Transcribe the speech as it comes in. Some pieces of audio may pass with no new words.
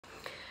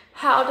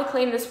How to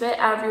clean the spit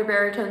out of your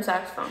baritone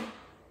saxophone.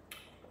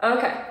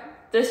 Okay,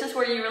 this is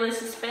where you release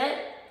the spit,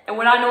 and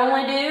what I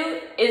normally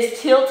do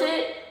is tilt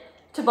it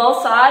to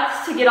both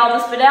sides to get all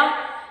the spit out,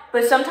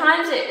 but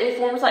sometimes it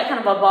forms like kind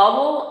of a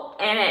bubble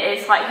and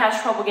it's like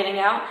has trouble getting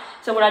out.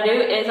 So what I do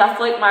is I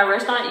flick my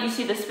wrist on it. You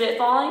see the spit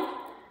falling?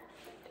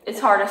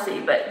 It's hard to see,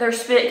 but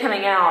there's spit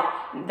coming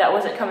out that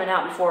wasn't coming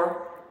out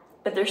before.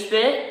 But there's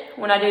spit,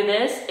 when I do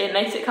this, it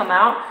makes it come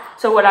out.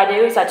 So what I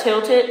do is I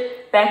tilt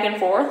it back and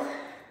forth.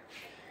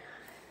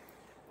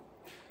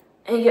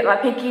 And you get my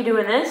pinky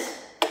doing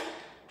this.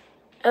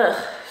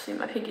 Ugh, see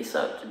my pinky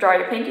soaked. Dry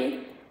your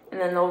pinky, and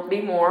then there'll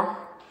be more.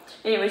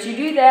 Anyways, you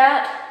do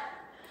that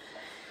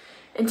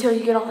until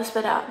you get all the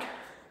spit out.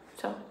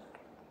 So,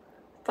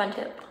 fun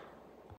tip.